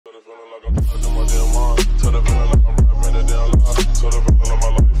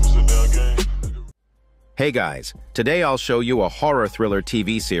Hey guys, today I'll show you a horror thriller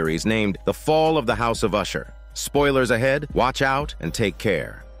TV series named The Fall of the House of Usher. Spoilers ahead, watch out and take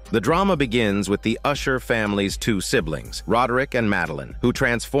care. The drama begins with the Usher family's two siblings, Roderick and Madeline, who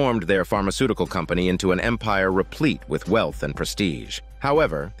transformed their pharmaceutical company into an empire replete with wealth and prestige.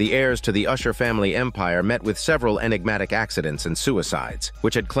 However, the heirs to the Usher family empire met with several enigmatic accidents and suicides,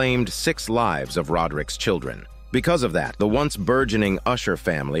 which had claimed 6 lives of Roderick's children. Because of that, the once burgeoning Usher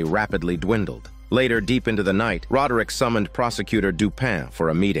family rapidly dwindled. Later, deep into the night, Roderick summoned prosecutor Dupin for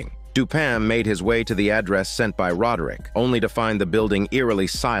a meeting. Dupin made his way to the address sent by Roderick, only to find the building eerily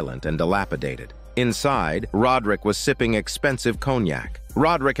silent and dilapidated. Inside, Roderick was sipping expensive cognac.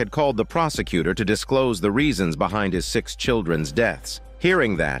 Roderick had called the prosecutor to disclose the reasons behind his 6 children's deaths.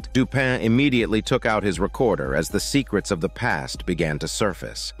 Hearing that, Dupin immediately took out his recorder as the secrets of the past began to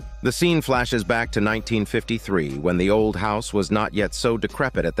surface. The scene flashes back to 1953, when the old house was not yet so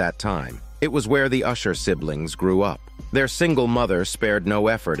decrepit at that time. It was where the Usher siblings grew up. Their single mother spared no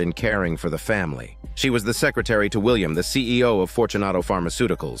effort in caring for the family. She was the secretary to William, the CEO of Fortunato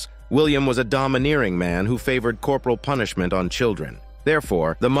Pharmaceuticals. William was a domineering man who favored corporal punishment on children.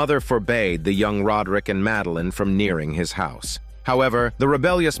 Therefore, the mother forbade the young Roderick and Madeline from nearing his house. However, the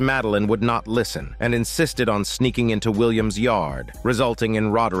rebellious Madeline would not listen and insisted on sneaking into William's yard, resulting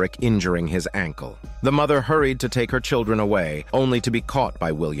in Roderick injuring his ankle. The mother hurried to take her children away, only to be caught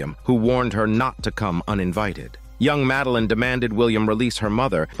by William, who warned her not to come uninvited. Young Madeline demanded William release her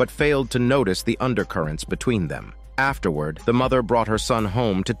mother, but failed to notice the undercurrents between them. Afterward, the mother brought her son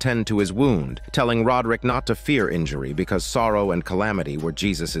home to tend to his wound, telling Roderick not to fear injury because sorrow and calamity were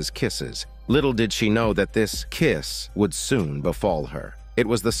Jesus' kisses. Little did she know that this kiss would soon befall her. It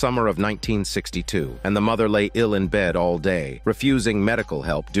was the summer of 1962, and the mother lay ill in bed all day, refusing medical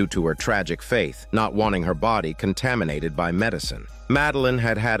help due to her tragic faith, not wanting her body contaminated by medicine. Madeline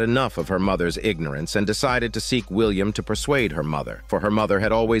had had enough of her mother's ignorance and decided to seek William to persuade her mother, for her mother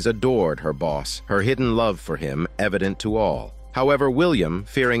had always adored her boss, her hidden love for him evident to all. However, William,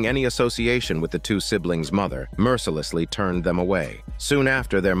 fearing any association with the two siblings' mother, mercilessly turned them away. Soon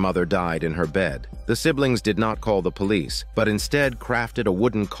after their mother died in her bed, the siblings did not call the police, but instead crafted a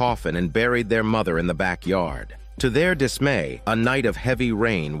wooden coffin and buried their mother in the backyard. To their dismay, a night of heavy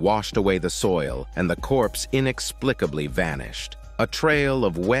rain washed away the soil, and the corpse inexplicably vanished. A trail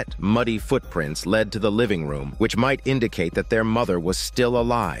of wet, muddy footprints led to the living room, which might indicate that their mother was still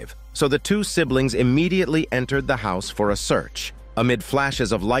alive. So the two siblings immediately entered the house for a search. Amid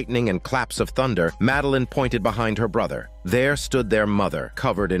flashes of lightning and claps of thunder, Madeline pointed behind her brother. There stood their mother,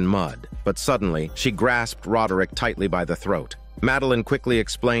 covered in mud. But suddenly, she grasped Roderick tightly by the throat. Madeline quickly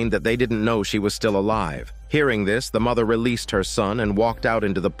explained that they didn't know she was still alive. Hearing this, the mother released her son and walked out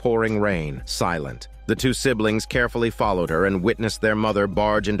into the pouring rain, silent. The two siblings carefully followed her and witnessed their mother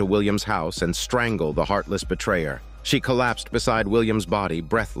barge into William's house and strangle the heartless betrayer. She collapsed beside William's body,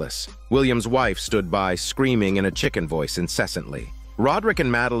 breathless. William's wife stood by, screaming in a chicken voice incessantly. Roderick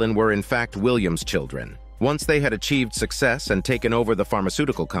and Madeline were in fact William's children. Once they had achieved success and taken over the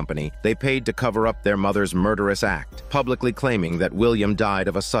pharmaceutical company, they paid to cover up their mother's murderous act, publicly claiming that William died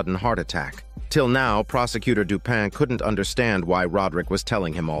of a sudden heart attack. Till now, prosecutor Dupin couldn't understand why Roderick was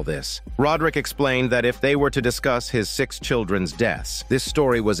telling him all this. Roderick explained that if they were to discuss his 6 children's deaths, this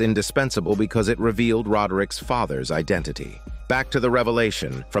story was indispensable because it revealed Roderick's father's identity. Back to the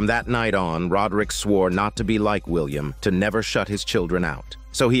revelation, from that night on, Roderick swore not to be like William, to never shut his children out.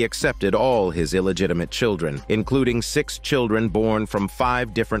 So he accepted all his illegitimate children, including 6 children born from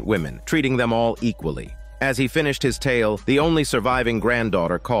 5 different women, treating them all equally. As he finished his tale, the only surviving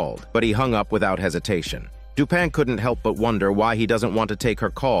granddaughter called, but he hung up without hesitation. Dupin couldn't help but wonder why he doesn't want to take her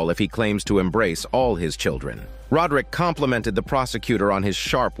call if he claims to embrace all his children. Roderick complimented the prosecutor on his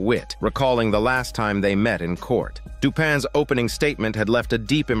sharp wit, recalling the last time they met in court. Dupin's opening statement had left a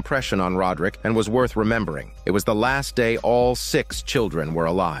deep impression on Roderick and was worth remembering. It was the last day all 6 children were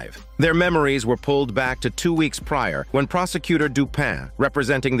alive. Their memories were pulled back to 2 weeks prior when prosecutor Dupin,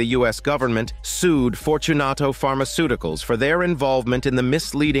 representing the U.S. government, sued Fortunato Pharmaceuticals for their involvement in the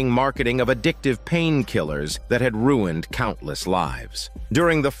misleading marketing of addictive painkillers that had ruined countless lives.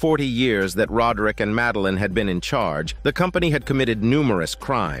 During the 40 years that Roderick and Madeline had been in charge, the company had committed numerous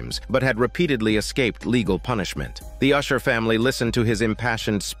crimes, but had repeatedly escaped legal punishment. The Usher family listened to his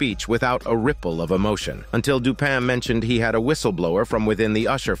impassioned speech without a ripple of emotion, until Dupin mentioned he had a whistleblower from within the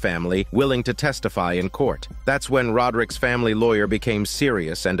Usher family willing to testify in court. That's when Roderick's family lawyer became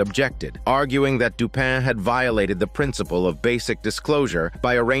serious and objected, arguing that Dupin had violated the principle of basic disclosure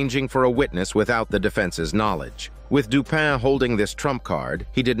by arranging for a witness without the defense's knowledge. With Dupin holding this trump card,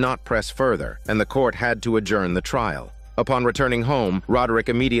 he did not press further, and the court had to adjourn the trial. Upon returning home, Roderick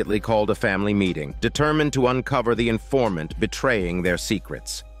immediately called a family meeting, determined to uncover the informant betraying their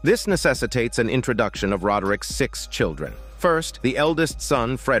secrets. This necessitates an introduction of Roderick's 6 children. First, the eldest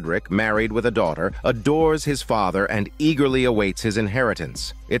son, Frederick, married with a daughter, adores his father and eagerly awaits his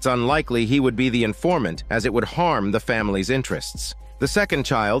inheritance. It's unlikely he would be the informant, as it would harm the family's interests. The second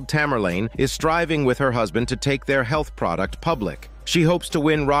child, Tamerlane, is striving with her husband to take their health product public. She hopes to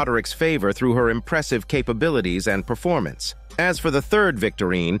win Roderick's favor through her impressive capabilities and performance. As for the third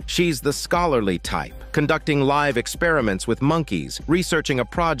Victorine, she's the scholarly type, conducting live experiments with monkeys, researching a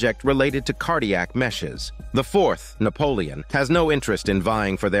project related to cardiac meshes. The fourth, Napoleon, has no interest in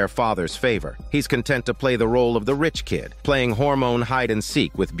vying for their father's favor. He's content to play the role of the rich kid, playing hormone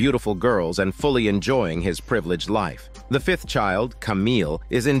hide-and-seek with beautiful girls and fully enjoying his privileged life. The fifth child, Camille,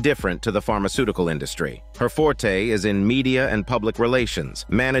 is indifferent to the pharmaceutical industry. Her forte is in media and public relations,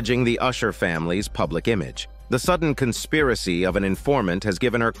 managing the Usher family's public image. The sudden conspiracy of an informant has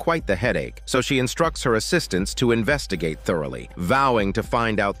given her quite the headache, so she instructs her assistants to investigate thoroughly, vowing to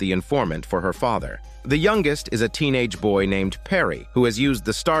find out the informant for her father. The youngest is a teenage boy named Perry, who has used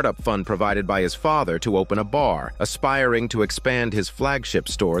the startup fund provided by his father to open a bar, aspiring to expand his flagship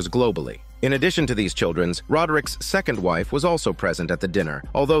stores globally. In addition to these children, Roderick's second wife was also present at the dinner,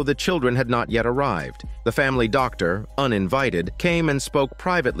 although the children had not yet arrived. The family doctor, uninvited, came and spoke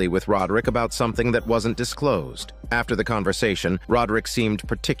privately with Roderick about something that wasn't disclosed. After the conversation, Roderick seemed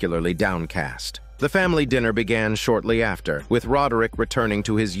particularly downcast. The family dinner began shortly after, with Roderick returning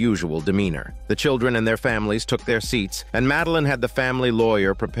to his usual demeanor. The children and their families took their seats, and Madeline had the family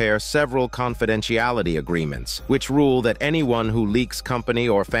lawyer prepare several confidentiality agreements, which rule that anyone who leaks company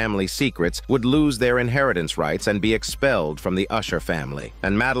or family secrets would lose their inheritance rights and be expelled from the Usher family.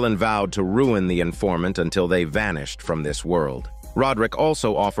 And Madeline vowed to ruin the informant until they vanished from this world. Roderick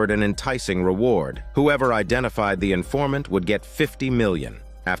also offered an enticing reward. Whoever identified the informant would get $50 million.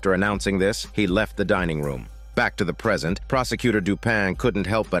 After announcing this, he left the dining room. Back to the present, Prosecutor Dupin couldn't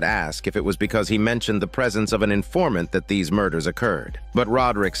help but ask if it was because he mentioned the presence of an informant that these murders occurred. But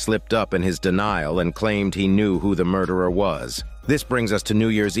Roderick slipped up in his denial and claimed he knew who the murderer was. This brings us to New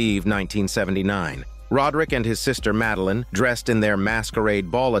Year's Eve, 1979. Roderick and his sister Madeline, dressed in their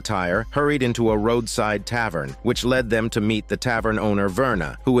masquerade ball attire, hurried into a roadside tavern, which led them to meet the tavern owner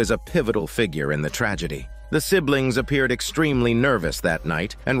Verna, who is a pivotal figure in the tragedy. The siblings appeared extremely nervous that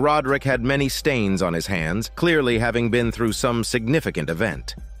night, and Roderick had many stains on his hands, clearly having been through some significant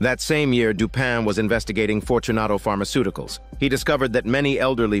event. That same year, Dupin was investigating Fortunato Pharmaceuticals. He discovered that many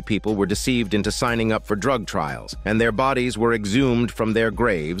elderly people were deceived into signing up for drug trials, and their bodies were exhumed from their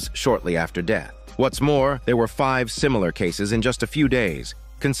graves shortly after death. What's more, there were 5 similar cases in just a few days.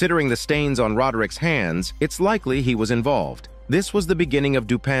 Considering the stains on Roderick's hands, it's likely he was involved. This was the beginning of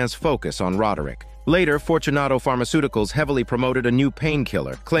Dupin's focus on Roderick. Later, Fortunato Pharmaceuticals heavily promoted a new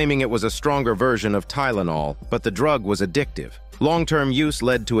painkiller, claiming it was a stronger version of Tylenol, but the drug was addictive. Long-term use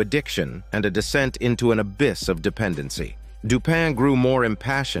led to addiction and a descent into an abyss of dependency. Dupin grew more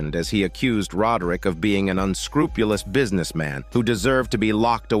impassioned as he accused Roderick of being an unscrupulous businessman who deserved to be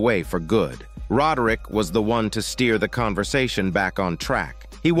locked away for good. Roderick was the one to steer the conversation back on track.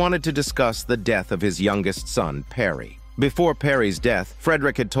 He wanted to discuss the death of his youngest son, Perry. Before Perry's death,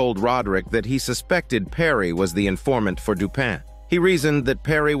 Frederick had told Roderick that he suspected Perry was the informant for Dupin. He reasoned that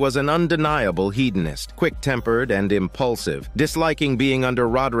Perry was an undeniable hedonist, quick-tempered and impulsive, disliking being under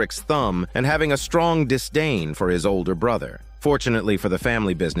Roderick's thumb and having a strong disdain for his older brother. Fortunately for the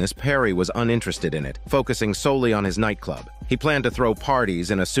family business, Perry was uninterested in it, focusing solely on his nightclub. He planned to throw parties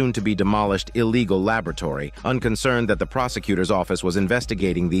in a soon-to-be-demolished illegal laboratory, unconcerned that the prosecutor's office was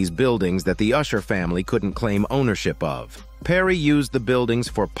investigating these buildings that the Usher family couldn't claim ownership of. Perry used the buildings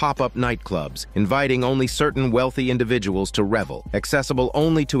for pop-up nightclubs, inviting only certain wealthy individuals to revel, accessible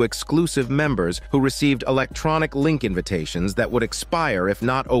only to exclusive members who received electronic link invitations that would expire if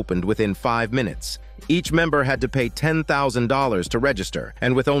not opened within 5 minutes. Each member had to pay $10,000 to register,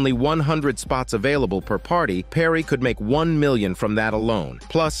 and with only 100 spots available per party, Perry could make $1 million from that alone,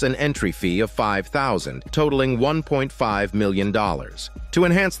 plus an entry fee of $5,000, totaling $1.5 million. To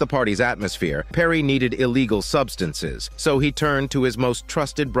enhance the party's atmosphere, Perry needed illegal substances, so he turned to his most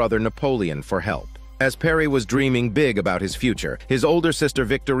trusted brother Napoleon for help. As Perry was dreaming big about his future, his older sister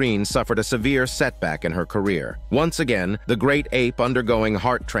Victorine suffered a severe setback in her career. Once again, the great ape undergoing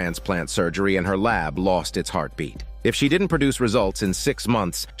heart transplant surgery in her lab lost its heartbeat. If she didn't produce results in 6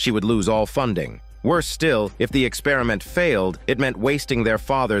 months, she would lose all funding. Worse still, if the experiment failed, it meant wasting their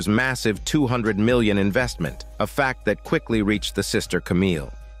father's massive $200 million investment, a fact that quickly reached the sister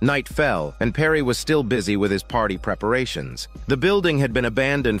Camille. Night fell, and Perry was still busy with his party preparations. The building had been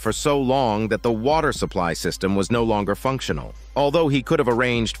abandoned for so long that the water supply system was no longer functional. Although he could have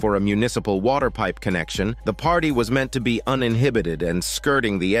arranged for a municipal water pipe connection, the party was meant to be uninhibited and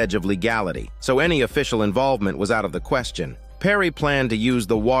skirting the edge of legality, so any official involvement was out of the question. Perry planned to use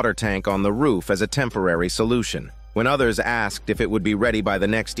the water tank on the roof as a temporary solution. When others asked if it would be ready by the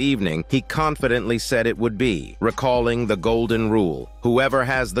next evening, he confidently said it would be, recalling the golden rule: whoever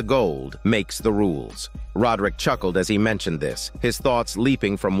has the gold makes the rules. Roderick chuckled as he mentioned this, his thoughts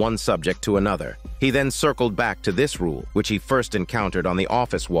leaping from one subject to another. He then circled back to this rule, which he first encountered on the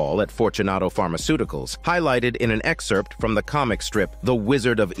office wall at Fortunato Pharmaceuticals, highlighted in an excerpt from the comic strip The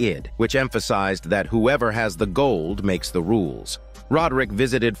Wizard of Id, which emphasized that whoever has the gold makes the rules. Roderick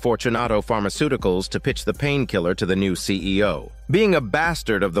visited Fortunato Pharmaceuticals to pitch the painkiller to the new CEO. Being a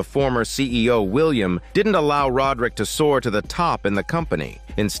bastard of the former CEO William didn't allow Roderick to soar to the top in the company.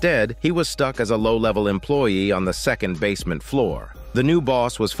 Instead, he was stuck as a low-level employee on the second basement floor. The new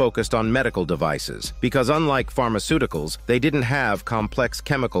boss was focused on medical devices, because unlike pharmaceuticals, they didn't have complex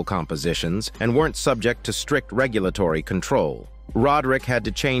chemical compositions and weren't subject to strict regulatory control. Roderick had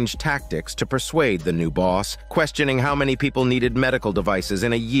to change tactics to persuade the new boss, questioning how many people needed medical devices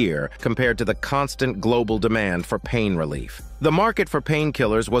in a year compared to the constant global demand for pain relief. The market for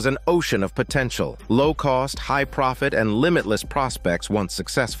painkillers was an ocean of potential, low-cost, high-profit, and limitless prospects once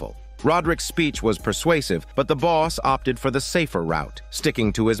successful. Roderick's speech was persuasive, but the boss opted for the safer route,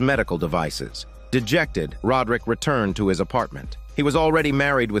 sticking to his medical devices. Dejected, Roderick returned to his apartment. He was already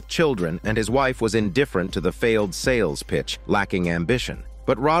married with children, and his wife was indifferent to the failed sales pitch, lacking ambition.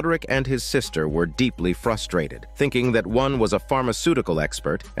 But Roderick and his sister were deeply frustrated, thinking that one was a pharmaceutical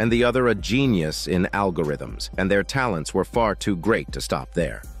expert and the other a genius in algorithms, and their talents were far too great to stop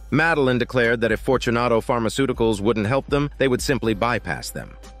there. Madeline declared that if Fortunato Pharmaceuticals wouldn't help them, they would simply bypass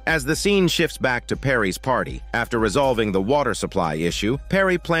them. As the scene shifts back to Perry's party, after resolving the water supply issue,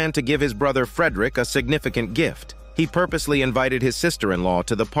 Perry planned to give his brother Frederick a significant gift. He purposely invited his sister-in-law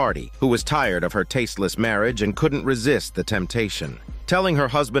to the party, who was tired of her tasteless marriage and couldn't resist the temptation. Telling her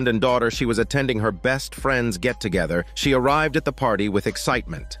husband and daughter she was attending her best friend's get-together, she arrived at the party with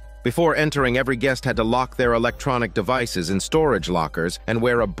excitement. Before entering, every guest had to lock their electronic devices in storage lockers and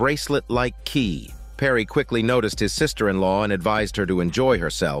wear a bracelet-like key. Perry quickly noticed his sister-in-law and advised her to enjoy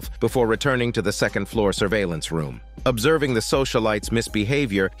herself before returning to the second-floor surveillance room. Observing the socialite's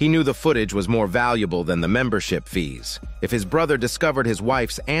misbehavior, he knew the footage was more valuable than the membership fees. If his brother discovered his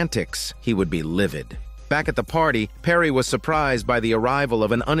wife's antics, he would be livid. Back at the party, Perry was surprised by the arrival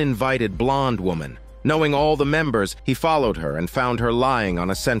of an uninvited blonde woman. Knowing all the members, he followed her and found her lying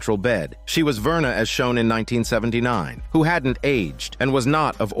on a central bed. She was Verna as shown in 1979, who hadn't aged and was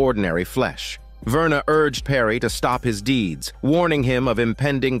not of ordinary flesh. Verna urged Perry to stop his deeds, warning him of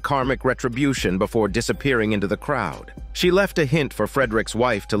impending karmic retribution before disappearing into the crowd. She left a hint for Frederick's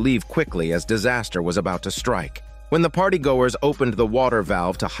wife to leave quickly as disaster was about to strike. When the partygoers opened the water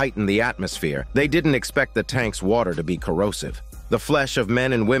valve to heighten the atmosphere, they didn't expect the tank's water to be corrosive. The flesh of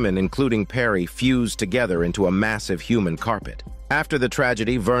men and women, including Perry, fused together into a massive human carpet. After the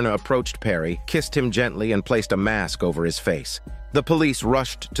tragedy, Verna approached Perry, kissed him gently, and placed a mask over his face. The police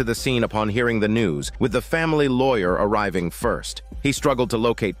rushed to the scene upon hearing the news, with the family lawyer arriving first. He struggled to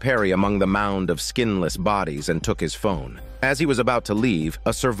locate Perry among the mound of skinless bodies and took his phone. As he was about to leave,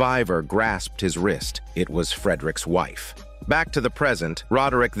 a survivor grasped his wrist. It was Frederick's wife. Back to the present,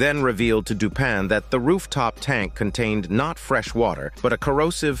 Roderick then revealed to Dupin that the rooftop tank contained not fresh water, but a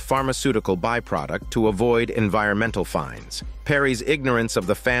corrosive pharmaceutical byproduct to avoid environmental fines. Perry's ignorance of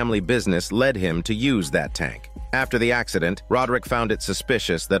the family business led him to use that tank. After the accident, Roderick found it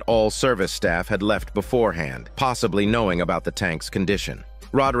suspicious that all service staff had left beforehand, possibly knowing about the tank's condition.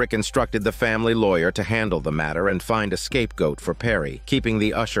 Roderick instructed the family lawyer to handle the matter and find a scapegoat for Perry, keeping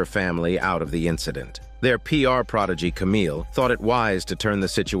the Usher family out of the incident. Their PR prodigy, Camille, thought it wise to turn the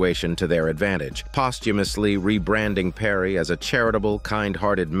situation to their advantage, posthumously rebranding Perry as a charitable,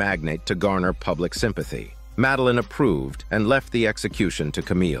 kind-hearted magnate to garner public sympathy. Madeline approved and left the execution to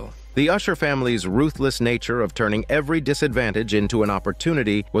Camille. The Usher family's ruthless nature of turning every disadvantage into an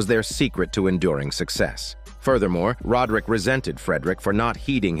opportunity was their secret to enduring success. Furthermore, Roderick resented Frederick for not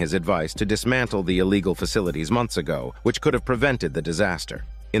heeding his advice to dismantle the illegal facilities months ago, which could have prevented the disaster.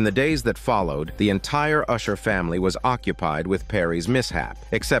 In the days that followed, the entire Usher family was occupied with Perry's mishap,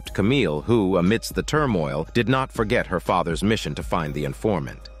 except Camille, who, amidst the turmoil, did not forget her father's mission to find the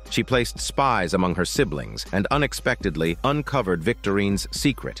informant. She placed spies among her siblings and unexpectedly uncovered Victorine's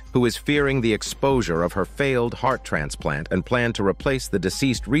secret, who is fearing the exposure of her failed heart transplant and planned to replace the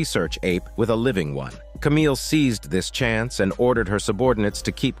deceased research ape with a living one. Camille seized this chance and ordered her subordinates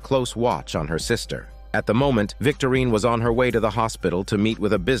to keep close watch on her sister. At the moment, Victorine was on her way to the hospital to meet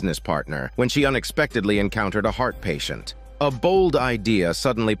with a business partner when she unexpectedly encountered a heart patient. A bold idea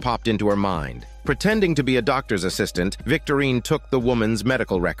suddenly popped into her mind. Pretending to be a doctor's assistant, Victorine took the woman's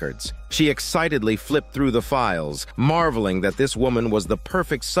medical records. She excitedly flipped through the files, marveling that this woman was the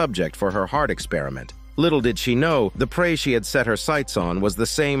perfect subject for her heart experiment. Little did she know, the prey she had set her sights on was the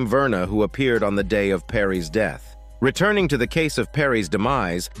same Verna who appeared on the day of Perry's death. Returning to the case of Perry's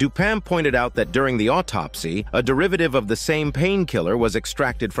demise, Dupin pointed out that during the autopsy, a derivative of the same painkiller was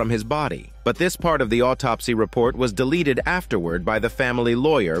extracted from his body. But this part of the autopsy report was deleted afterward by the family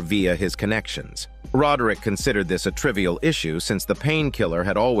lawyer via his connections. Roderick considered this a trivial issue since the painkiller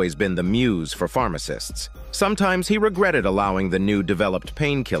had always been the muse for pharmacists. Sometimes he regretted allowing the new developed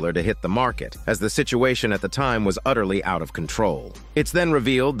painkiller to hit the market, as the situation at the time was utterly out of control. It's then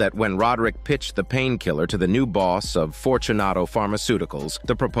revealed that when Roderick pitched the painkiller to the new boss of Fortunato Pharmaceuticals,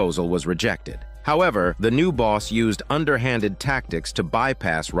 the proposal was rejected. However, the new boss used underhanded tactics to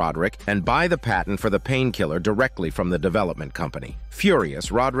bypass Roderick and buy the patent for the painkiller directly from the development company.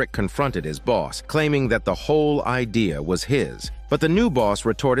 Furious, Roderick confronted his boss, claiming that the whole idea was his. But the new boss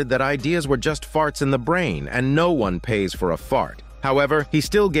retorted that ideas were just farts in the brain and no one pays for a fart. However, he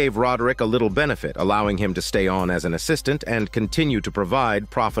still gave Roderick a little benefit, allowing him to stay on as an assistant and continue to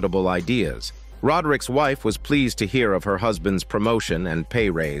provide profitable ideas. Roderick's wife was pleased to hear of her husband's promotion and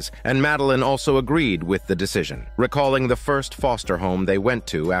pay raise, and Madeline also agreed with the decision, recalling the first foster home they went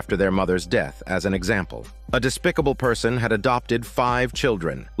to after their mother's death as an example. A despicable person had adopted 5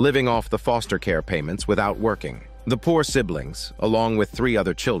 children, living off the foster care payments without working. The poor siblings, along with 3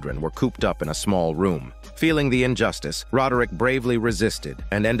 other children, were cooped up in a small room. Feeling the injustice, Roderick bravely resisted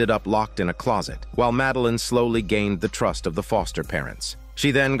and ended up locked in a closet, while Madeline slowly gained the trust of the foster parents. She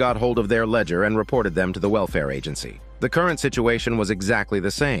then got hold of their ledger and reported them to the welfare agency. The current situation was exactly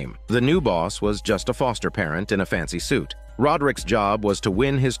the same. The new boss was just a foster parent in a fancy suit. Roderick's job was to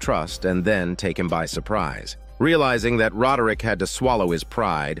win his trust and then take him by surprise. Realizing that Roderick had to swallow his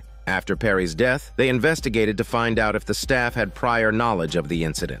pride, after Perry's death, they investigated to find out if the staff had prior knowledge of the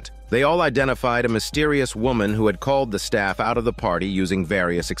incident. They all identified a mysterious woman who had called the staff out of the party using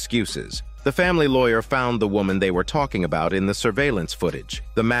various excuses. The family lawyer found the woman they were talking about in the surveillance footage,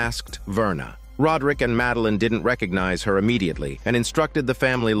 the masked Verna. Roderick and Madeline didn't recognize her immediately and instructed the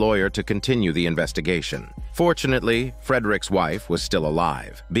family lawyer to continue the investigation. Fortunately, Frederick's wife was still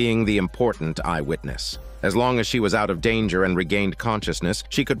alive, being the important eyewitness. As long as she was out of danger and regained consciousness,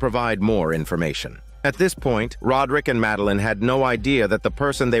 she could provide more information. At this point, Roderick and Madeline had no idea that the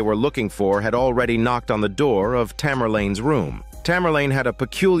person they were looking for had already knocked on the door of Tamerlane's room. Tamerlane had a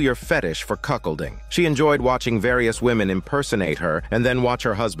peculiar fetish for cuckolding. She enjoyed watching various women impersonate her and then watch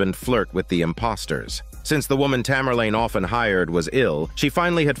her husband flirt with the imposters. Since the woman Tamerlane often hired was ill, she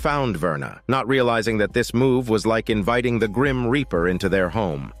finally had found Verna, not realizing that this move was like inviting the Grim Reaper into their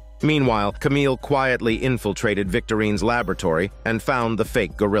home. Meanwhile, Camille quietly infiltrated Victorine's laboratory and found the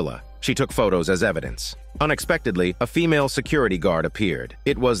fake gorilla. She took photos as evidence. Unexpectedly, a female security guard appeared.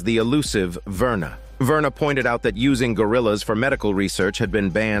 It was the elusive Verna. Verna pointed out that using gorillas for medical research had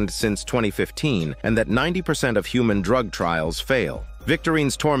been banned since 2015 and that 90% of human drug trials fail.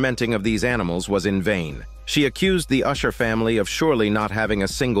 Victorine's tormenting of these animals was in vain. She accused the Usher family of surely not having a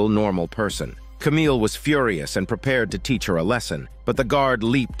single normal person. Camille was furious and prepared to teach her a lesson, but the guard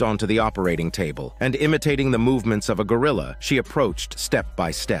leaped onto the operating table, and imitating the movements of a gorilla, she approached step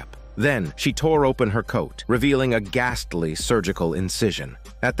by step. Then, she tore open her coat, revealing a ghastly surgical incision.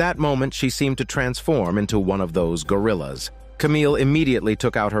 At that moment, she seemed to transform into one of those gorillas. Camille immediately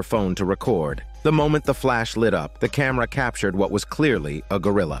took out her phone to record. The moment the flash lit up, the camera captured what was clearly a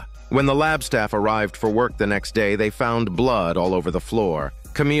gorilla. When the lab staff arrived for work the next day, they found blood all over the floor.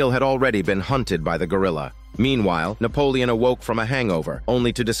 Camille had already been hunted by the gorilla. Meanwhile, Napoleon awoke from a hangover,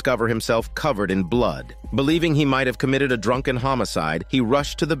 only to discover himself covered in blood. Believing he might have committed a drunken homicide, he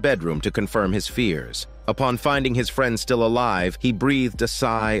rushed to the bedroom to confirm his fears. Upon finding his friend still alive, he breathed a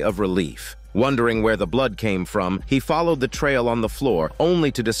sigh of relief. Wondering where the blood came from, he followed the trail on the floor,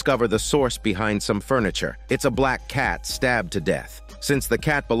 only to discover the source behind some furniture. It's a black cat stabbed to death. Since the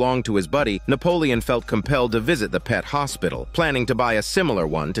cat belonged to his buddy, Napoleon felt compelled to visit the pet hospital, planning to buy a similar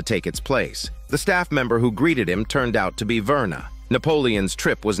one to take its place. The staff member who greeted him turned out to be Verna. Napoleon's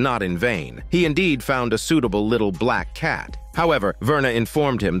trip was not in vain. He indeed found a suitable little black cat. However, Verna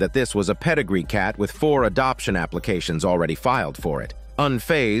informed him that this was a pedigree cat with 4 adoption applications already filed for it.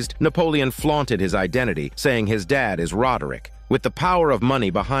 Unfazed, Napoleon flaunted his identity, saying his dad is Roderick. With the power of money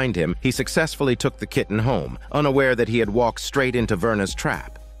behind him, he successfully took the kitten home, unaware that he had walked straight into Verna's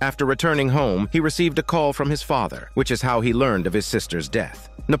trap. After returning home, he received a call from his father, which is how he learned of his sister's death.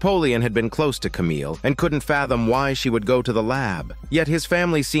 Napoleon had been close to Camille and couldn't fathom why she would go to the lab. Yet his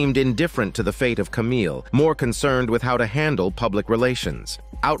family seemed indifferent to the fate of Camille, more concerned with how to handle public relations.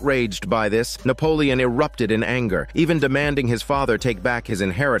 Outraged by this, Napoleon erupted in anger, even demanding his father take back his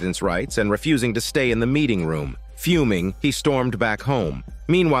inheritance rights and refusing to stay in the meeting room. Fuming, he stormed back home.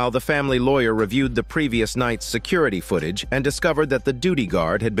 Meanwhile, the family lawyer reviewed the previous night's security footage and discovered that the duty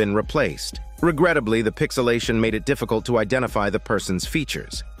guard had been replaced. Regrettably, the pixelation made it difficult to identify the person's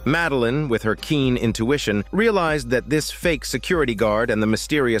features. Madeline, with her keen intuition, realized that this fake security guard and the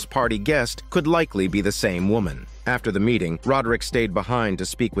mysterious party guest could likely be the same woman. After the meeting, Roderick stayed behind to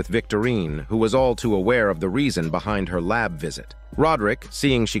speak with Victorine, who was all too aware of the reason behind her lab visit. Roderick,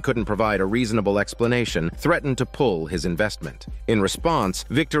 seeing she couldn't provide a reasonable explanation, threatened to pull his investment. In response,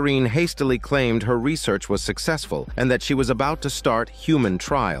 Victorine hastily claimed her research was successful and that she was about to start human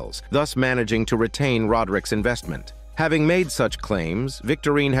trials, thus managing to retain Roderick's investment. Having made such claims,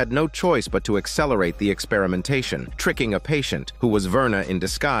 Victorine had no choice but to accelerate the experimentation, tricking a patient, who was Verna in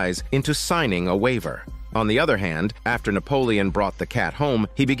disguise, into signing a waiver. On the other hand, after Napoleon brought the cat home,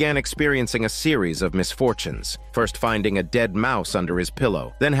 he began experiencing a series of misfortunes. First finding a dead mouse under his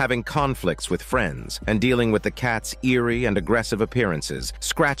pillow, then having conflicts with friends, and dealing with the cat's eerie and aggressive appearances,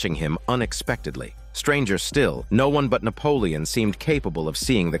 scratching him unexpectedly. Stranger still, no one but Napoleon seemed capable of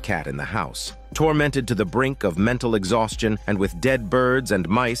seeing the cat in the house. Tormented to the brink of mental exhaustion and with dead birds and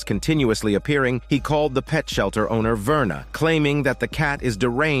mice continuously appearing, he called the pet shelter owner Verna, claiming that the cat is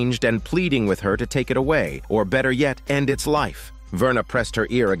deranged and pleading with her to take it away, or better yet, end its life. Verna pressed her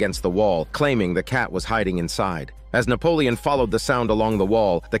ear against the wall, claiming the cat was hiding inside. As Napoleon followed the sound along the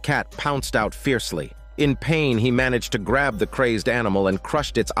wall, the cat pounced out fiercely. In pain, he managed to grab the crazed animal and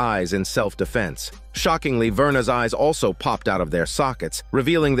crushed its eyes in self-defense. Shockingly, Verna's eyes also popped out of their sockets,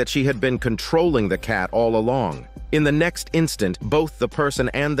 revealing that she had been controlling the cat all along. In the next instant, both the person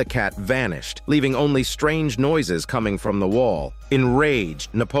and the cat vanished, leaving only strange noises coming from the wall.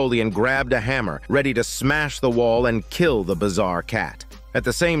 Enraged, Napoleon grabbed a hammer, ready to smash the wall and kill the bizarre cat. At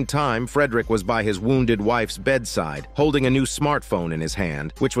the same time, Frederick was by his wounded wife's bedside, holding a new smartphone in his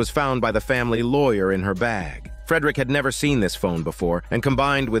hand, which was found by the family lawyer in her bag. Frederick had never seen this phone before, and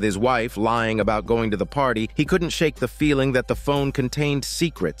combined with his wife lying about going to the party, he couldn't shake the feeling that the phone contained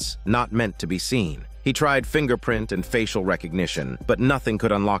secrets not meant to be seen. He tried fingerprint and facial recognition, but nothing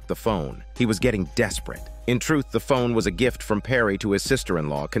could unlock the phone. He was getting desperate. In truth, the phone was a gift from Perry to his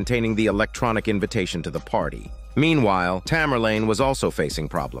sister-in-law containing the electronic invitation to the party. Meanwhile, Tamerlane was also facing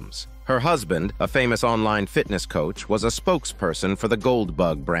problems. Her husband, a famous online fitness coach, was a spokesperson for the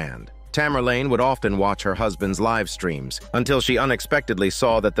Goldbug brand. Tamerlane would often watch her husband's live streams, until she unexpectedly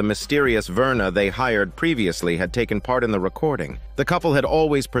saw that the mysterious Verna they hired previously had taken part in the recording. The couple had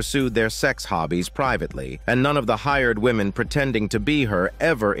always pursued their sex hobbies privately, and none of the hired women pretending to be her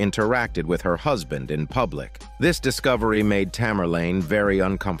ever interacted with her husband in public. This discovery made Tamerlane very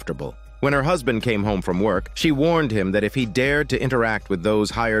uncomfortable. When her husband came home from work, she warned him that if he dared to interact with those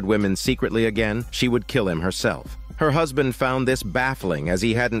hired women secretly again, she would kill him herself. Her husband found this baffling, as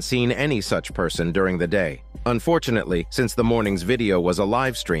he hadn't seen any such person during the day. Unfortunately, since the morning's video was a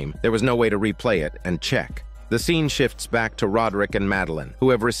live stream, there was no way to replay it and check. The scene shifts back to Roderick and Madeline,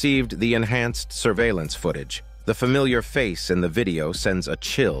 who have received the enhanced surveillance footage. The familiar face in the video sends a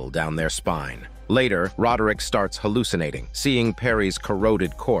chill down their spine. Later, Roderick starts hallucinating, seeing Perry's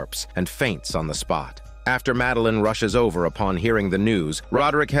corroded corpse, and faints on the spot. After Madeline rushes over upon hearing the news,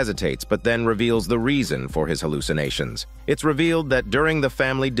 Roderick hesitates but then reveals the reason for his hallucinations. It's revealed that during the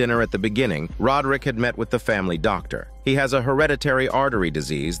family dinner at the beginning, Roderick had met with the family doctor. He has a hereditary artery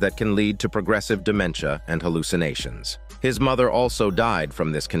disease that can lead to progressive dementia and hallucinations. His mother also died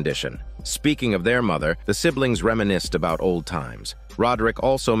from this condition. Speaking of their mother, the siblings reminisced about old times. Roderick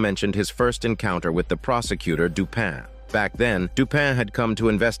also mentioned his first encounter with the prosecutor Dupin. Back then, Dupin had come to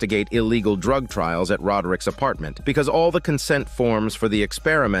investigate illegal drug trials at Roderick's apartment because all the consent forms for the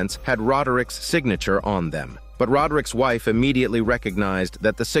experiments had Roderick's signature on them. But Roderick's wife immediately recognized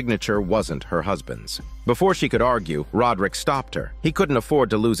that the signature wasn't her husband's. Before she could argue, Roderick stopped her. He couldn't afford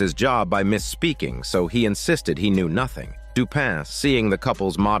to lose his job by misspeaking, so he insisted he knew nothing. Dupin, seeing the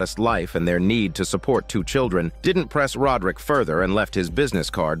couple's modest life and their need to support 2 children, didn't press Roderick further and left his business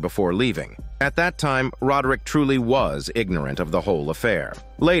card before leaving. At that time, Roderick truly was ignorant of the whole affair.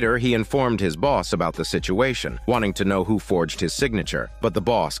 Later, he informed his boss about the situation, wanting to know who forged his signature, but the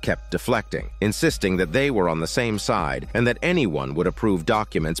boss kept deflecting, insisting that they were on the same side and that anyone would approve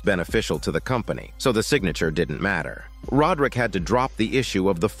documents beneficial to the company, so the signature didn't matter. Roderick had to drop the issue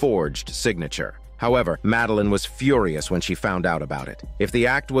of the forged signature. However, Madeline was furious when she found out about it. If the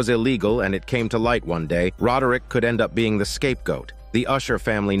act was illegal and it came to light one day, Roderick could end up being the scapegoat. The Usher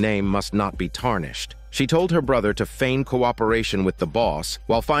family name must not be tarnished. She told her brother to feign cooperation with the boss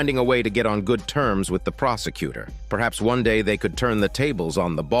while finding a way to get on good terms with the prosecutor. Perhaps one day they could turn the tables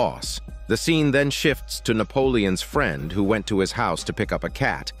on the boss. The scene then shifts to Napoleon's friend, who went to his house to pick up a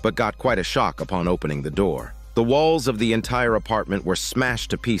cat, but got quite a shock upon opening the door. The walls of the entire apartment were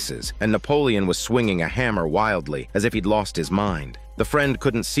smashed to pieces, and Napoleon was swinging a hammer wildly, as if he'd lost his mind. The friend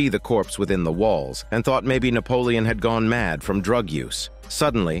couldn't see the corpse within the walls, and thought maybe Napoleon had gone mad from drug use.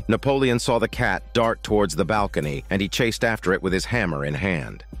 Suddenly, Napoleon saw the cat dart towards the balcony, and he chased after it with his hammer in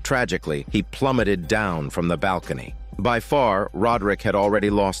hand. Tragically, he plummeted down from the balcony. By far, Roderick had already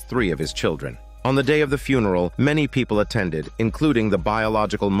lost 3 of his children. On the day of the funeral, many people attended, including the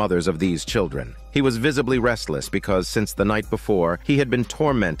biological mothers of these children. He was visibly restless because since the night before, he had been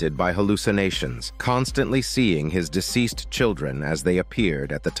tormented by hallucinations, constantly seeing his deceased children as they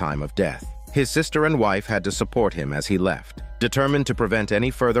appeared at the time of death. His sister and wife had to support him as he left. Determined to prevent any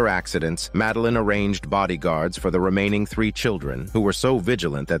further accidents, Madeline arranged bodyguards for the remaining 3 children, who were so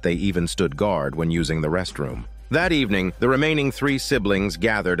vigilant that they even stood guard when using the restroom. That evening, the remaining 3 siblings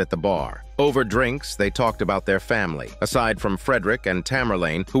gathered at the bar. Over drinks, they talked about their family. Aside from Frederick and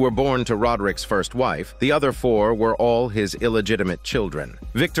Tamerlane, who were born to Roderick's first wife, the other 4 were all his illegitimate children.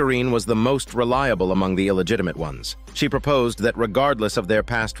 Victorine was the most reliable among the illegitimate ones. She proposed that regardless of their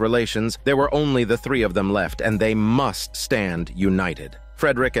past relations, there were only the 3 of them left, and they must stand united.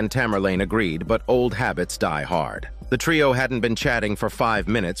 Frederick and Tamerlane agreed, but old habits die hard. The trio hadn't been chatting for 5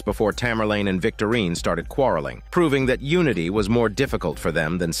 minutes before Tamerlane and Victorine started quarreling, proving that unity was more difficult for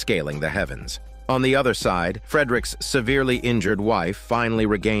them than scaling the heavens. On the other side, Frederick's severely injured wife finally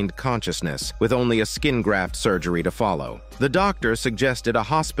regained consciousness, with only a skin graft surgery to follow. The doctor suggested a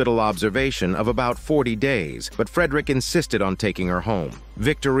hospital observation of about 40 days, but Frederick insisted on taking her home.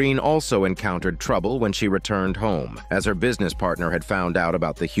 Victorine also encountered trouble when she returned home, as her business partner had found out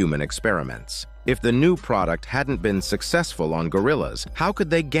about the human experiments. If the new product hadn't been successful on gorillas, how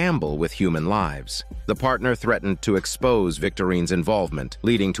could they gamble with human lives? The partner threatened to expose Victorine's involvement,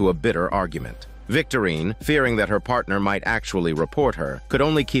 leading to a bitter argument. Victorine, fearing that her partner might actually report her, could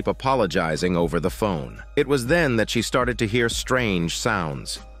only keep apologizing over the phone. It was then that she started to hear strange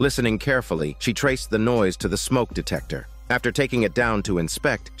sounds. Listening carefully, she traced the noise to the smoke detector. After taking it down to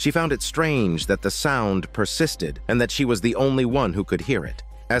inspect, she found it strange that the sound persisted and that she was the only one who could hear it.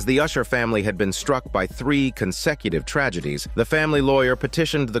 As the Usher family had been struck by 3 consecutive tragedies, the family lawyer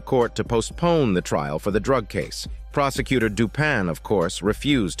petitioned the court to postpone the trial for the drug case. Prosecutor Dupin, of course,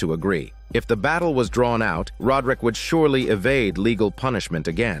 refused to agree. If the battle was drawn out, Roderick would surely evade legal punishment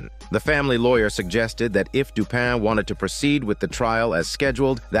again. The family lawyer suggested that if Dupin wanted to proceed with the trial as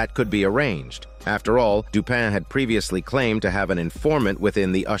scheduled, that could be arranged. After all, Dupin had previously claimed to have an informant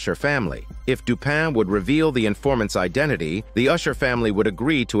within the Usher family. If Dupin would reveal the informant's identity, the Usher family would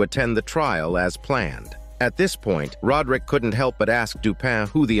agree to attend the trial as planned. At this point, Roderick couldn't help but ask Dupin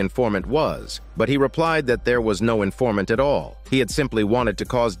who the informant was, but he replied that there was no informant at all. He had simply wanted to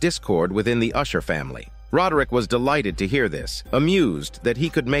cause discord within the Usher family. Roderick was delighted to hear this, amused that he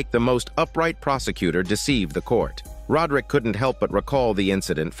could make the most upright prosecutor deceive the court. Roderick couldn't help but recall the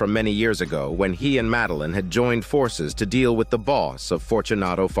incident from many years ago when he and Madeline had joined forces to deal with the boss of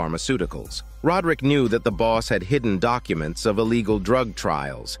Fortunato Pharmaceuticals. Roderick knew that the boss had hidden documents of illegal drug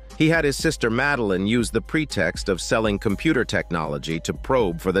trials. He had his sister Madeline use the pretext of selling computer technology to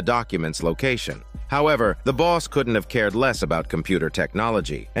probe for the documents' location. However, the boss couldn't have cared less about computer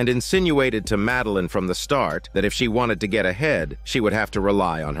technology and insinuated to Madeline from the start that if she wanted to get ahead, she would have to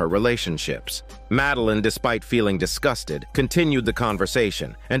rely on her relationships. Madeline, despite feeling disgusted, continued the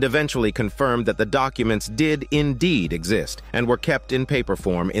conversation and eventually confirmed that the documents did indeed exist and were kept in paper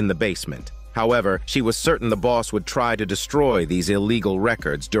form in the basement. However, she was certain the boss would try to destroy these illegal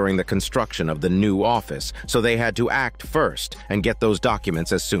records during the construction of the new office, so they had to act first and get those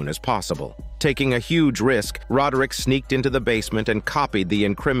documents as soon as possible. Taking a huge risk, Roderick sneaked into the basement and copied the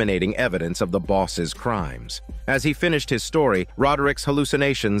incriminating evidence of the boss's crimes. As he finished his story, Roderick's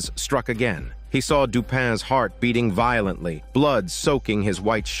hallucinations struck again. He saw Dupin's heart beating violently, blood soaking his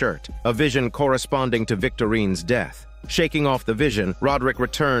white shirt, a vision corresponding to Victorine's death. Shaking off the vision, Roderick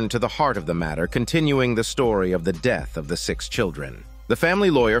returned to the heart of the matter, continuing the story of the death of the 6 children. The family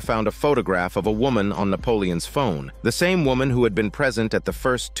lawyer found a photograph of a woman on Napoleon's phone, the same woman who had been present at the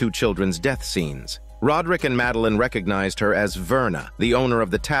first 2 children's death scenes. Roderick and Madeline recognized her as Verna, the owner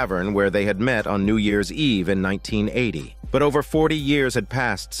of the tavern where they had met on New Year's Eve in 1980. But over 40 years had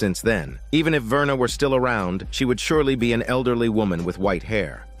passed since then. Even if Verna were still around, she would surely be an elderly woman with white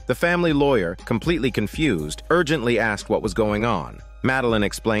hair. The family lawyer, completely confused, urgently asked what was going on. Madeline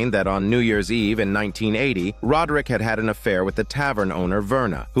explained that on New Year's Eve in 1980, Roderick had had an affair with the tavern owner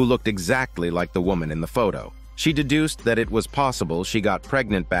Verna, who looked exactly like the woman in the photo. She deduced that it was possible she got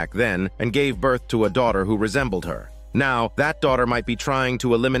pregnant back then and gave birth to a daughter who resembled her. Now, that daughter might be trying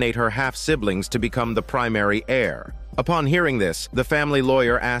to eliminate her half-siblings to become the primary heir. Upon hearing this, the family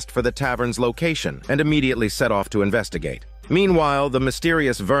lawyer asked for the tavern's location and immediately set off to investigate. Meanwhile, the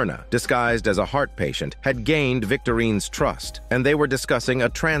mysterious Verna, disguised as a heart patient, had gained Victorine's trust, and they were discussing a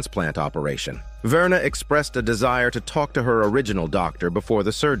transplant operation. Verna expressed a desire to talk to her original doctor before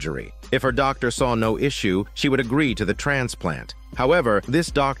the surgery. If her doctor saw no issue, she would agree to the transplant. However, this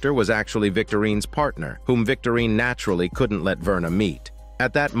doctor was actually Victorine's partner, whom Victorine naturally couldn't let Verna meet.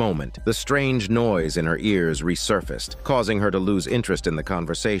 At that moment, the strange noise in her ears resurfaced, causing her to lose interest in the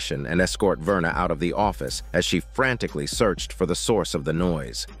conversation and escort Verna out of the office as she frantically searched for the source of the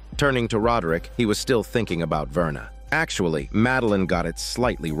noise. Turning to Roderick, he was still thinking about Verna. Actually, Madeline got it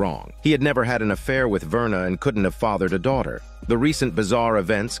slightly wrong. He had never had an affair with Verna and couldn't have fathered a daughter. The recent bizarre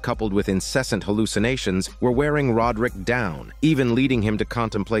events, coupled with incessant hallucinations, were wearing Roderick down, even leading him to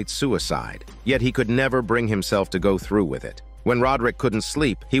contemplate suicide. Yet he could never bring himself to go through with it. When Roderick couldn't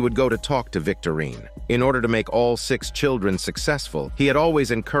sleep, he would go to talk to Victorine. In order to make all 6 children successful, he had always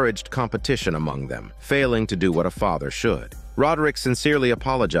encouraged competition among them, failing to do what a father should. Roderick sincerely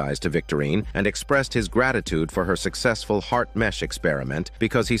apologized to Victorine and expressed his gratitude for her successful heart mesh experiment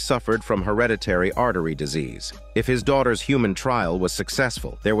because he suffered from hereditary artery disease. If his daughter's human trial was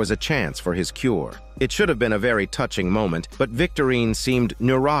successful, there was a chance for his cure. It should have been a very touching moment, but Victorine seemed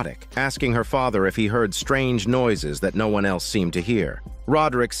neurotic, asking her father if he heard strange noises that no one else seemed to hear.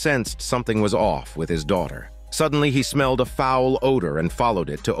 Roderick sensed something was off with his daughter. Suddenly, he smelled a foul odor and followed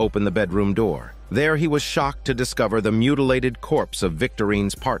it to open the bedroom door. There he was shocked to discover the mutilated corpse of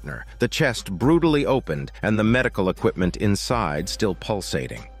Victorine's partner, the chest brutally opened and the medical equipment inside still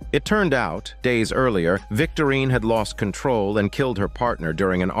pulsating. It turned out, days earlier, Victorine had lost control and killed her partner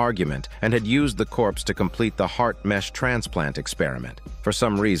during an argument and had used the corpse to complete the heart mesh transplant experiment. For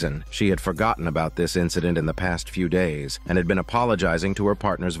some reason, she had forgotten about this incident in the past few days and had been apologizing to her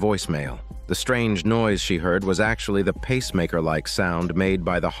partner's voicemail. The strange noise she heard was actually the pacemaker-like sound made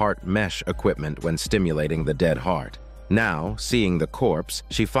by the heart mesh equipment when stimulating the dead heart. Now, seeing the corpse,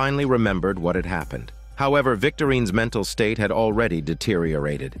 she finally remembered what had happened. However, Victorine's mental state had already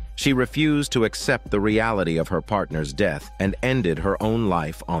deteriorated. She refused to accept the reality of her partner's death and ended her own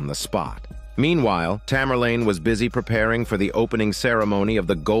life on the spot. Meanwhile, Tamerlane was busy preparing for the opening ceremony of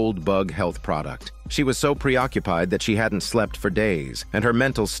the Gold Bug health product. She was so preoccupied that she hadn't slept for days, and her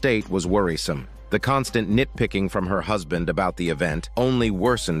mental state was worrisome. The constant nitpicking from her husband about the event only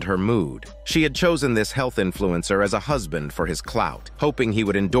worsened her mood. She had chosen this health influencer as a husband for his clout, hoping he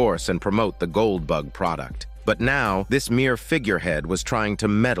would endorse and promote the Gold Bug product. But now, this mere figurehead was trying to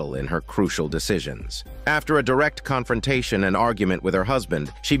meddle in her crucial decisions. After a direct confrontation and argument with her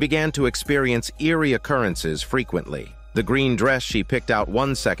husband, she began to experience eerie occurrences frequently. The green dress she picked out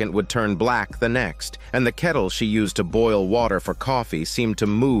one second would turn black the next, and the kettle she used to boil water for coffee seemed to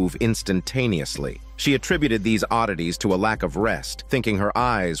move instantaneously. She attributed these oddities to a lack of rest, thinking her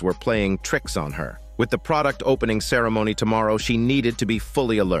eyes were playing tricks on her. With the product opening ceremony tomorrow, she needed to be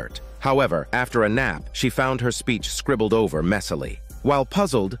fully alert. However, after a nap, she found her speech scribbled over messily. While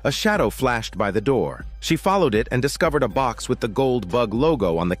puzzled, a shadow flashed by the door. She followed it and discovered a box with the Gold Bug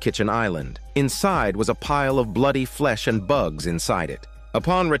logo on the kitchen island. Inside was a pile of bloody flesh and bugs inside it.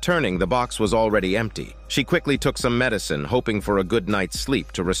 Upon returning, the box was already empty. She quickly took some medicine, hoping for a good night's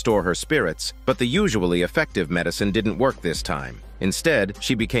sleep to restore her spirits, but the usually effective medicine didn't work this time. Instead,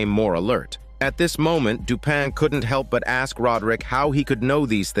 she became more alert. At this moment, Dupin couldn't help but ask Roderick how he could know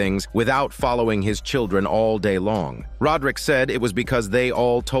these things without following his children all day long. Roderick said it was because they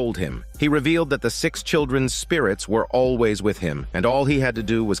all told him. He revealed that the 6 children's spirits were always with him, and all he had to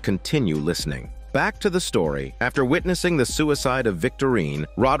do was continue listening. Back to the story, after witnessing the suicide of Victorine,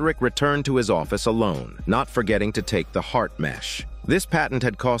 Roderick returned to his office alone, not forgetting to take the heart mesh. This patent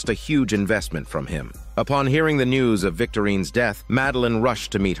had cost a huge investment from him. Upon hearing the news of Victorine's death, Madeline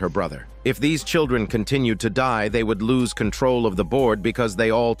rushed to meet her brother. If these children continued to die, they would lose control of the board because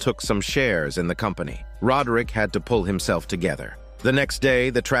they all took some shares in the company. Roderick had to pull himself together. The next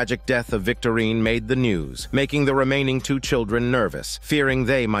day, the tragic death of Victorine made the news, making the remaining 2 children nervous, fearing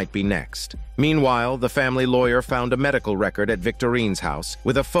they might be next. Meanwhile, the family lawyer found a medical record at Victorine's house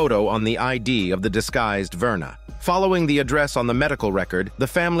with a photo on the ID of the disguised Verna. Following the address on the medical record, the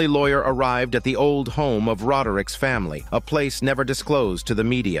family lawyer arrived at the old home of Roderick's family, a place never disclosed to the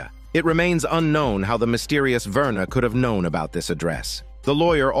media. It remains unknown how the mysterious Verna could have known about this address. The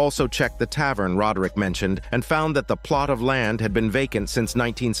lawyer also checked the tavern Roderick mentioned and found that the plot of land had been vacant since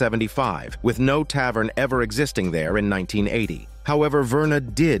 1975, with no tavern ever existing there in 1980. However, Verna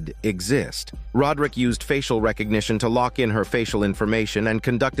did exist. Roderick used facial recognition to lock in her facial information and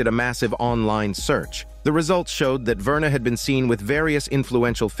conducted a massive online search. The results showed that Verna had been seen with various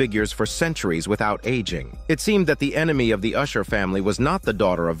influential figures for centuries without aging. It seemed that the enemy of the Usher family was not the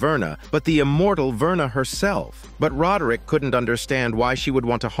daughter of Verna, but the immortal Verna herself. But Roderick couldn't understand why she would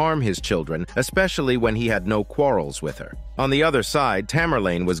want to harm his children, especially when he had no quarrels with her. On the other side,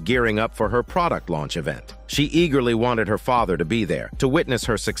 Tamerlane was gearing up for her product launch event. She eagerly wanted her father to be there, to witness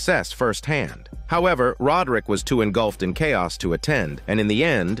her success firsthand. However, Roderick was too engulfed in chaos to attend, and in the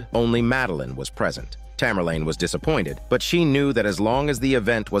end, only Madeline was present. Tamerlane was disappointed, but she knew that as long as the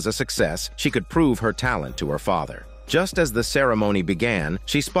event was a success, she could prove her talent to her father. Just as the ceremony began,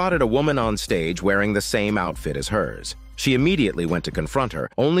 she spotted a woman on stage wearing the same outfit as hers. She immediately went to confront her,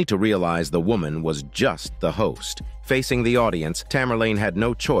 only to realize the woman was just the host. Facing the audience, Tamerlane had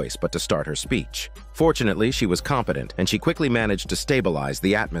no choice but to start her speech. Fortunately, she was competent, and she quickly managed to stabilize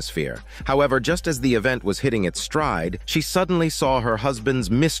the atmosphere. However, just as the event was hitting its stride, she suddenly saw her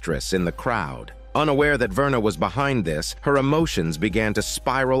husband's mistress in the crowd. Unaware that Verna was behind this, her emotions began to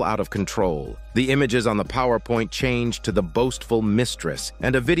spiral out of control. The images on the PowerPoint changed to the boastful mistress,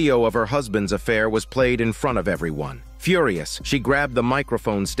 and a video of her husband's affair was played in front of everyone. Furious, she grabbed the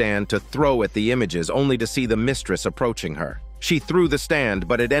microphone stand to throw at the images, only to see the mistress approaching her. She threw the stand,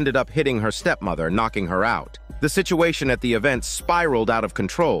 but it ended up hitting her stepmother, knocking her out. The situation at the event spiraled out of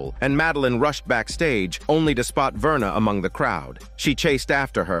control, and Madeline rushed backstage, only to spot Verna among the crowd. She chased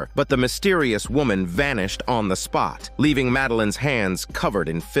after her, but the mysterious woman vanished on the spot, leaving Madeline's hands covered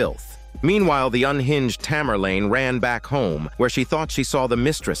in filth. Meanwhile, the unhinged Tamerlane ran back home, where she thought she saw the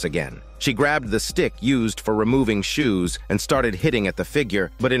mistress again. She grabbed the stick used for removing shoes and started hitting at the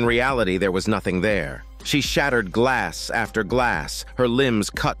figure, but in reality there was nothing there. She shattered glass after glass, her limbs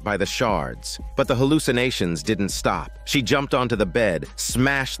cut by the shards. But the hallucinations didn't stop. She jumped onto the bed,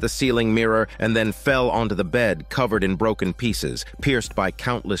 smashed the ceiling mirror, and then fell onto the bed covered in broken pieces, pierced by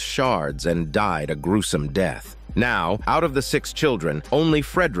countless shards, and died a gruesome death. Now, out of the 6 children, only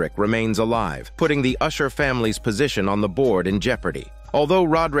Frederick remains alive, putting the Usher family's position on the board in jeopardy. Although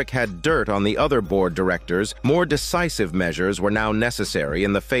Roderick had dirt on the other board directors, more decisive measures were now necessary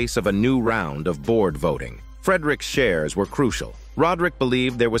in the face of a new round of board voting. Frederick's shares were crucial. Roderick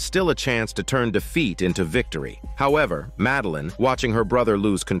believed there was still a chance to turn defeat into victory. However, Madeline, watching her brother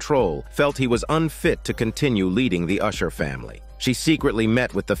lose control, felt he was unfit to continue leading the Usher family. She secretly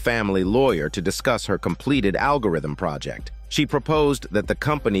met with the family lawyer to discuss her completed algorithm project. She proposed that the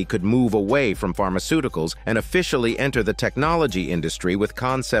company could move away from pharmaceuticals and officially enter the technology industry with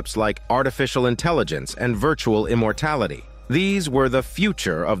concepts like artificial intelligence and virtual immortality. These were the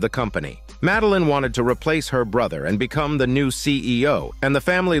future of the company. Madeline wanted to replace her brother and become the new CEO, and the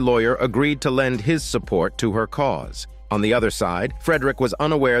family lawyer agreed to lend his support to her cause. On the other side, Frederick was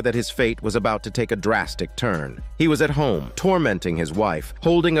unaware that his fate was about to take a drastic turn. He was at home, tormenting his wife,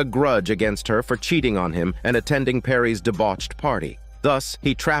 holding a grudge against her for cheating on him and attending Perry's debauched party. Thus,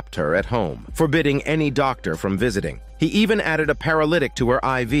 he trapped her at home, forbidding any doctor from visiting. He even added a paralytic to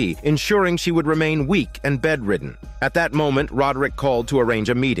her IV, ensuring she would remain weak and bedridden. At that moment, Roderick called to arrange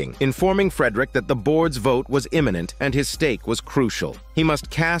a meeting, informing Frederick that the board's vote was imminent and his stake was crucial. He must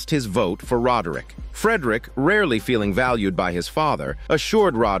cast his vote for Roderick. Frederick, rarely feeling valued by his father,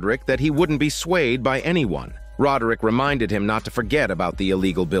 assured Roderick that he wouldn't be swayed by anyone. Roderick reminded him not to forget about the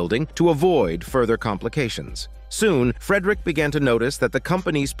illegal building to avoid further complications. Soon, Frederick began to notice that the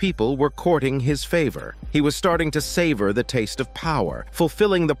company's people were courting his favor. He was starting to savor the taste of power,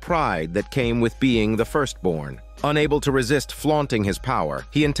 fulfilling the pride that came with being the firstborn. Unable to resist flaunting his power,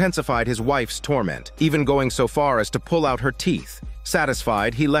 he intensified his wife's torment, even going so far as to pull out her teeth.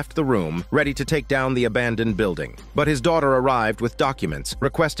 Satisfied, he left the room, ready to take down the abandoned building. But his daughter arrived with documents,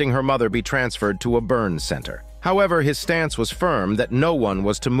 requesting her mother be transferred to a burn center. However, his stance was firm that no one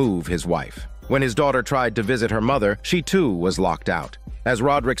was to move his wife. When his daughter tried to visit her mother, she too was locked out. As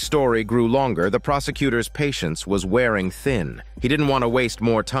Roderick's story grew longer, the prosecutor's patience was wearing thin. He didn't want to waste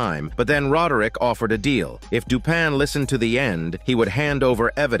more time, but then Roderick offered a deal. If Dupin listened to the end, he would hand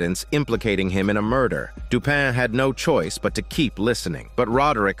over evidence implicating him in a murder. Dupin had no choice but to keep listening. But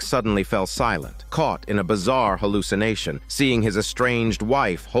Roderick suddenly fell silent, caught in a bizarre hallucination, seeing his estranged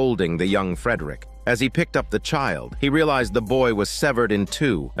wife holding the young Frederick. As he picked up the child, he realized the boy was severed in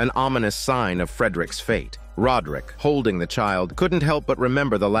two, an ominous sign of Frederick's fate. Roderick, holding the child, couldn't help but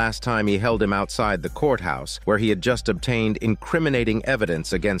remember the last time he held him outside the courthouse, where he had just obtained incriminating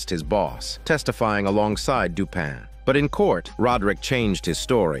evidence against his boss, testifying alongside Dupin. But in court, Roderick changed his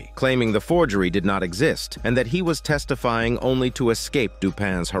story, claiming the forgery did not exist and that he was testifying only to escape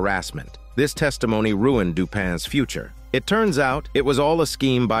Dupin's harassment. This testimony ruined Dupin's future. It turns out it was all a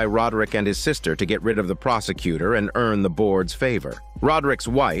scheme by Roderick and his sister to get rid of the prosecutor and earn the board's favor. Roderick's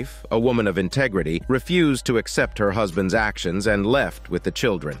wife, a woman of integrity, refused to accept her husband's actions and left with the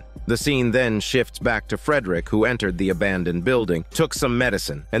children. The scene then shifts back to Frederick, who entered the abandoned building, took some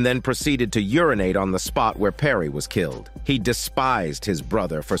medicine, and then proceeded to urinate on the spot where Perry was killed. He despised his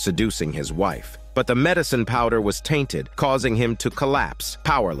brother for seducing his wife. But the medicine powder was tainted, causing him to collapse,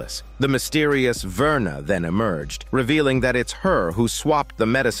 powerless. The mysterious Verna then emerged, revealing that it's her who swapped the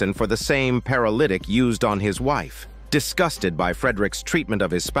medicine for the same paralytic used on his wife. Disgusted by Frederick's treatment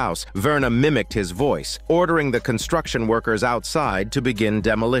of his spouse, Verna mimicked his voice, ordering the construction workers outside to begin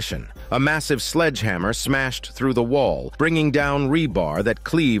demolition. A massive sledgehammer smashed through the wall, bringing down rebar that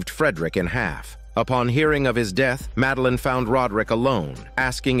cleaved Frederick in half. Upon hearing of his death, Madeline found Roderick alone,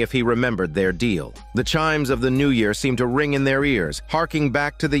 asking if he remembered their deal. The chimes of the new year seemed to ring in their ears, harking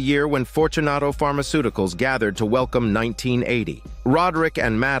back to the year when Fortunato Pharmaceuticals gathered to welcome 1980. Roderick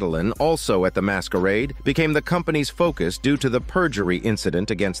and Madeline, also at the masquerade, became the company's focus due to the perjury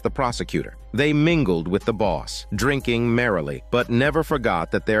incident against the prosecutor. They mingled with the boss, drinking merrily, but never forgot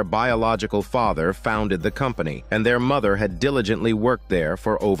that their biological father founded the company, and their mother had diligently worked there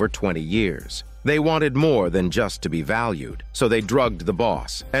for over 20 years. They wanted more than just to be valued, so they drugged the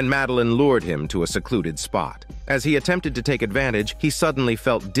boss, and Madeline lured him to a secluded spot. As he attempted to take advantage, he suddenly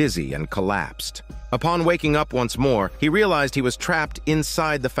felt dizzy and collapsed. Upon waking up once more, he realized he was trapped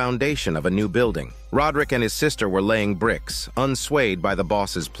inside the foundation of a new building. Roderick and his sister were laying bricks, unswayed by the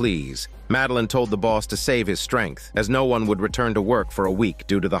boss's pleas. Madeline told the boss to save his strength, as no one would return to work for a week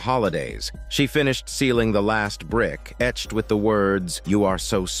due to the holidays. She finished sealing the last brick, etched with the words, "You are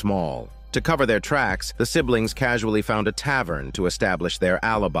so small." To cover their tracks, the siblings casually found a tavern to establish their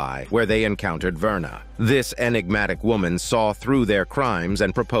alibi, where they encountered Verna. This enigmatic woman saw through their crimes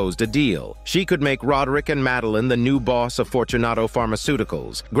and proposed a deal. She could make Roderick and Madeline the new boss of Fortunato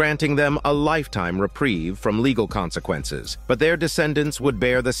Pharmaceuticals, granting them a lifetime reprieve from legal consequences. But their descendants would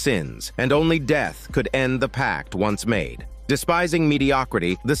bear the sins, and only death could end the pact once made. Despising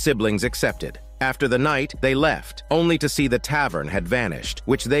mediocrity, the siblings accepted. After the night, they left, only to see the tavern had vanished,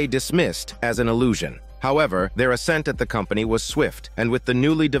 which they dismissed as an illusion. However, their ascent at the company was swift, and with the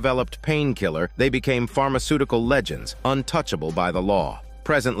newly developed painkiller, they became pharmaceutical legends, untouchable by the law.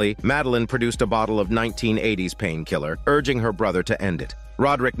 Presently, Madeline produced a bottle of 1980s painkiller, urging her brother to end it.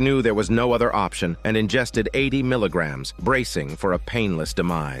 Roderick knew there was no other option and ingested 80 milligrams, bracing for a painless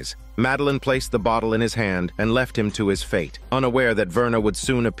demise. Madeline placed the bottle in his hand and left him to his fate, unaware that Verna would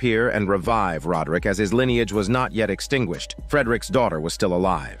soon appear and revive Roderick as his lineage was not yet extinguished. Frederick's daughter was still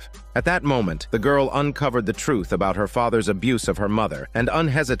alive. At that moment, the girl uncovered the truth about her father's abuse of her mother and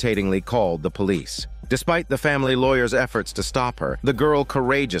unhesitatingly called the police. Despite the family lawyer's efforts to stop her, the girl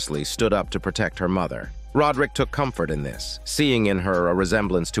courageously stood up to protect her mother. Roderick took comfort in this, seeing in her a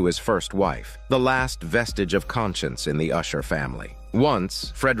resemblance to his first wife, the last vestige of conscience in the Usher family.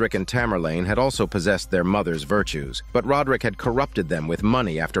 Once, Frederick and Tamerlane had also possessed their mother's virtues, but Roderick had corrupted them with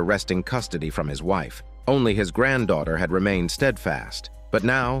money after wresting custody from his wife. Only his granddaughter had remained steadfast. But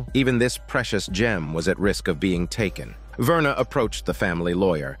now, even this precious gem was at risk of being taken. Verna approached the family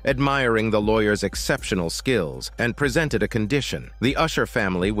lawyer, admiring the lawyer's exceptional skills, and presented a condition. The Usher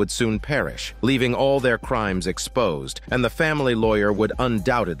family would soon perish, leaving all their crimes exposed, and the family lawyer would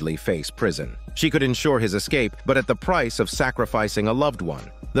undoubtedly face prison. She could ensure his escape, but at the price of sacrificing a loved one.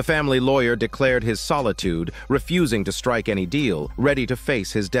 The family lawyer declared his solitude, refusing to strike any deal, ready to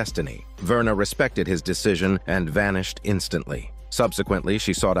face his destiny. Verna respected his decision and vanished instantly. Subsequently,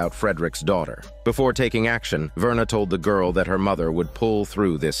 she sought out Frederick's daughter. Before taking action, Verna told the girl that her mother would pull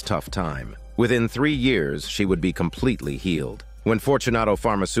through this tough time. Within 3 years, she would be completely healed. When Fortunato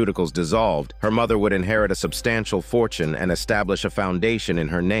Pharmaceuticals dissolved, her mother would inherit a substantial fortune and establish a foundation in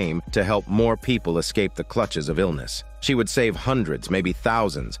her name to help more people escape the clutches of illness. She would save hundreds, maybe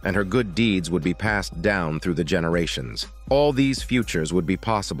thousands, and her good deeds would be passed down through the generations. All these futures would be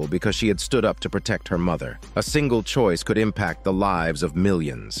possible because she had stood up to protect her mother. A single choice could impact the lives of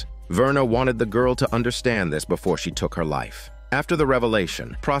millions. Verna wanted the girl to understand this before she took her life. After the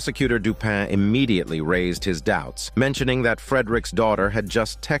revelation, Prosecutor Dupin immediately raised his doubts, mentioning that Frederick's daughter had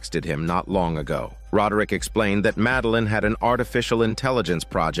just texted him not long ago. Roderick explained that Madeline had an artificial intelligence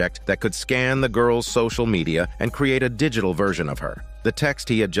project that could scan the girl's social media and create a digital version of her. The text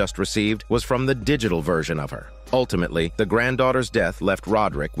he had just received was from the digital version of her. Ultimately, the granddaughter's death left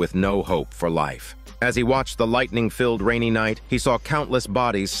Roderick with no hope for life. As he watched the lightning-filled rainy night, he saw countless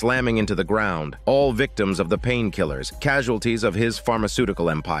bodies slamming into the ground, all victims of the painkillers, casualties of his pharmaceutical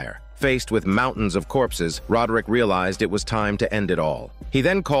empire. Faced with mountains of corpses, Roderick realized it was time to end it all. He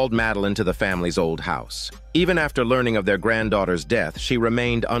then called Madeline to the family's old house. Even after learning of their granddaughter's death, she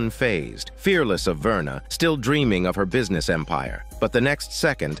remained unfazed, fearless of Verna, still dreaming of her business empire. But the next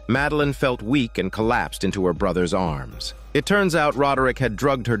second, Madeline felt weak and collapsed into her brother's arms. It turns out Roderick had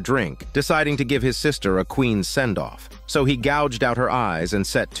drugged her drink, deciding to give his sister a queen's send-off. So he gouged out her eyes and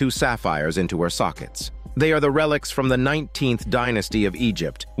set 2 sapphires into her sockets. They are the relics from the 19th dynasty of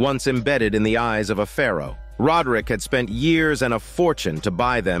Egypt, once embedded in the eyes of a pharaoh. Roderick had spent years and a fortune to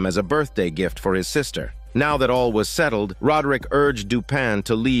buy them as a birthday gift for his sister. Now that all was settled, Roderick urged Dupin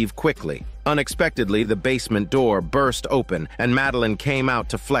to leave quickly. Unexpectedly, the basement door burst open, and Madeline came out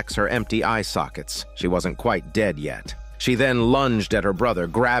to flex her empty eye sockets. She wasn't quite dead yet. She then lunged at her brother,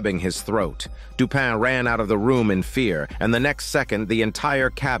 grabbing his throat. Dupin ran out of the room in fear, and the next second, the entire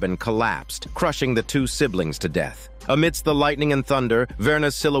cabin collapsed, crushing the 2 siblings to death. Amidst the lightning and thunder,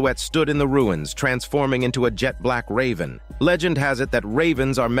 Verna's silhouette stood in the ruins, transforming into a jet-black raven. Legend has it that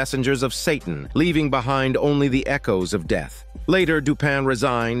ravens are messengers of Satan, leaving behind only the echoes of death. Later, Dupin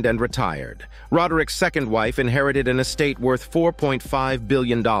resigned and retired. Roderick's second wife inherited an estate worth $4.5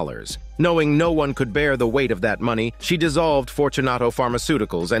 billion. Knowing no one could bear the weight of that money, she dissolved Fortunato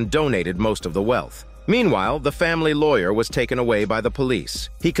Pharmaceuticals and donated most of the wealth. Meanwhile, the family lawyer was taken away by the police.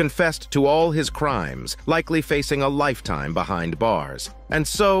 He confessed to all his crimes, likely facing a lifetime behind bars. And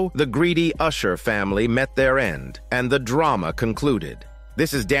so, the greedy Usher family met their end, and the drama concluded.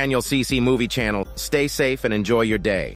 This is Daniel CC Movie Channel. Stay safe and enjoy your day.